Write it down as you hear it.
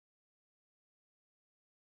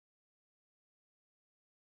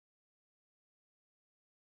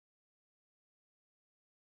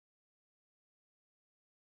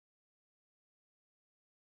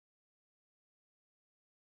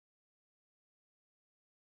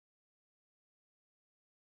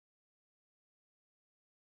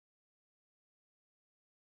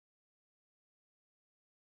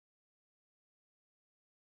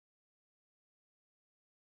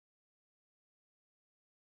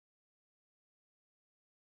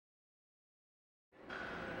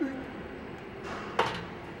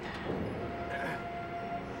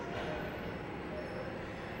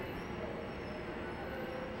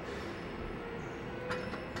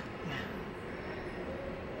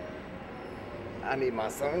I need my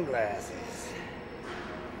sunglasses.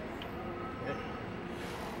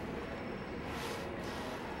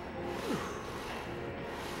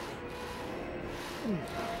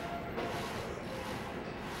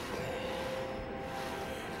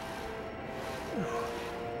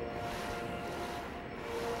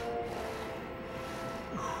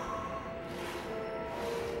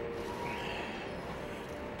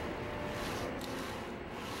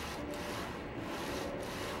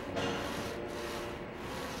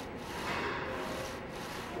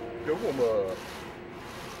 Go warm up.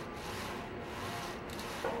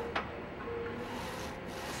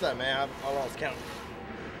 What's up, man? I lost count.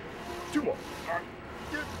 2 more. All right.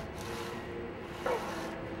 Good.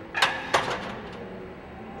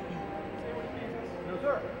 No,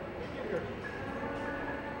 sir.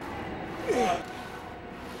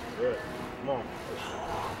 Good. Come on.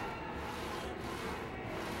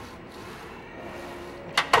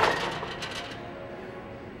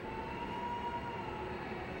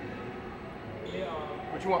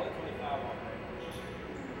 What you want?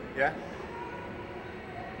 Yeah?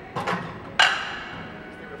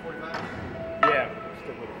 Stick with 45? Yeah,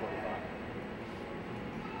 stick with the 45.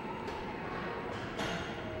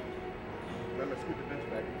 Remember, scoot the bench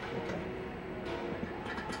back.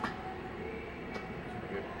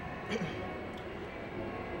 Okay.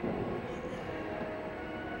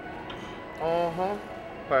 Uh-huh.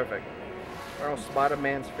 Perfect. Right on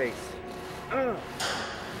Spider-Man's face.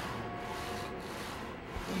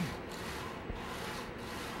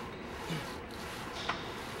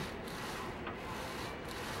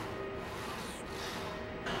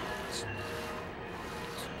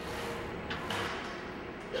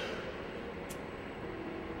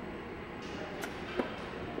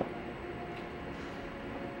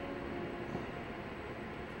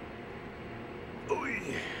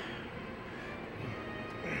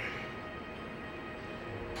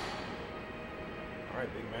 Alright,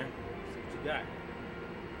 big man. See what you got.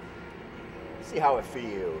 See how it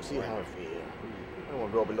feels. See how it feels. I don't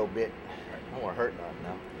want to go up a little bit. I don't want to hurt nothing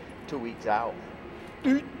now. 2 weeks out.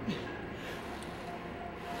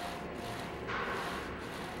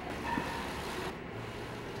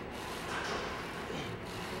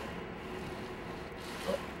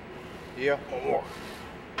 Yeah. More.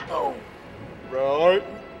 Oh. Right.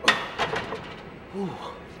 Whew.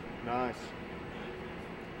 Nice.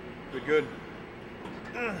 Good, good.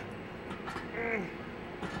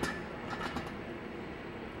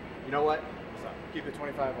 You know what? Keep the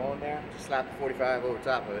 25 on there. Just slap the 45 over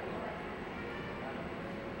top of it.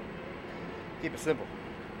 Keep it simple.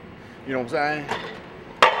 You know what I'm saying?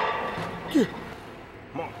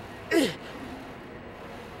 Come on. Give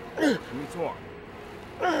me some more.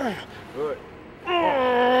 Good.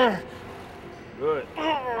 Good.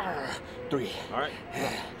 3. All right.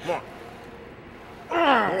 Come on. Come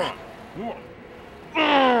on. Come on.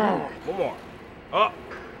 One more. Up.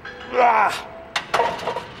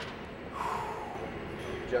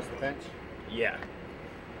 Just the bench? Yeah.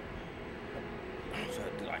 I'm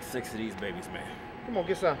trying to do like 6 of these babies, man. Come on,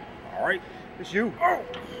 get some. All right. It's you. Oh.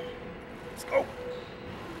 Let's go.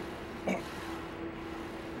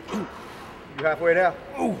 You halfway there?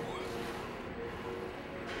 Ooh.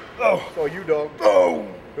 Oh. So you, dog. Oh.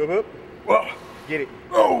 Hup, hup. Oh. Get it.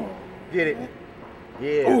 Oh. Get it.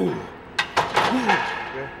 Yeah. Ooh.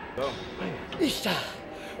 Yeah. Oh.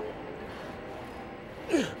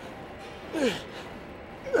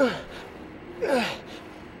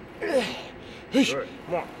 Good.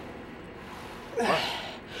 Come on.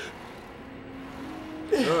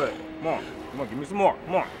 Good. Come on. Come on. Give me some more.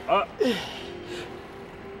 Come on. Up.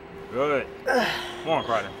 Good. Come on,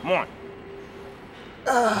 Kreider. Come on.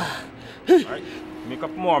 All right. Give me a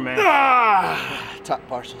couple more, man. Top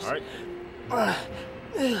partials. All right.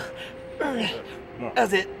 Come on.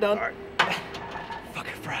 That's it. Done. All right.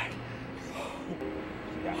 Fucking fried.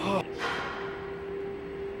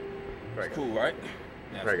 It's cool, right?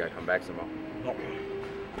 Yeah, Probably gotta come back some more. No.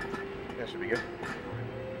 That should be good.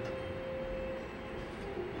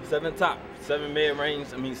 7 top, 7 mid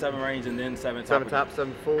range. I mean 7 range, and then 7 top. 7 top,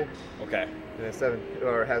 7 full, Okay. and then 7,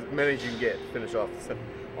 or as many as you can get. Finish off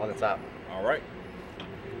on the top. All right.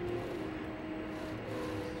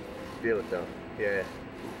 Feel it though. Yeah.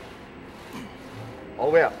 All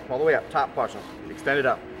the way up. All the way up. Top partial. Extend it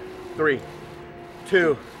up. 3,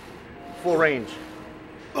 2, full range.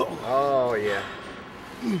 Oh yeah.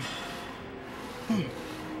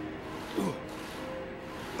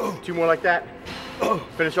 2 more like that.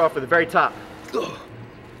 Finish off at the very top.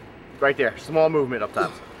 Right there. Small movement up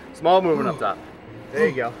top. Small movement up top. There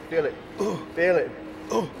you go. Feel it. Feel it.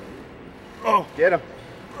 Get him.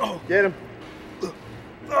 Get him.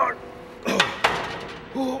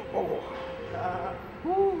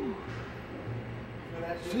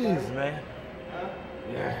 Jeez, man.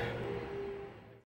 Yeah.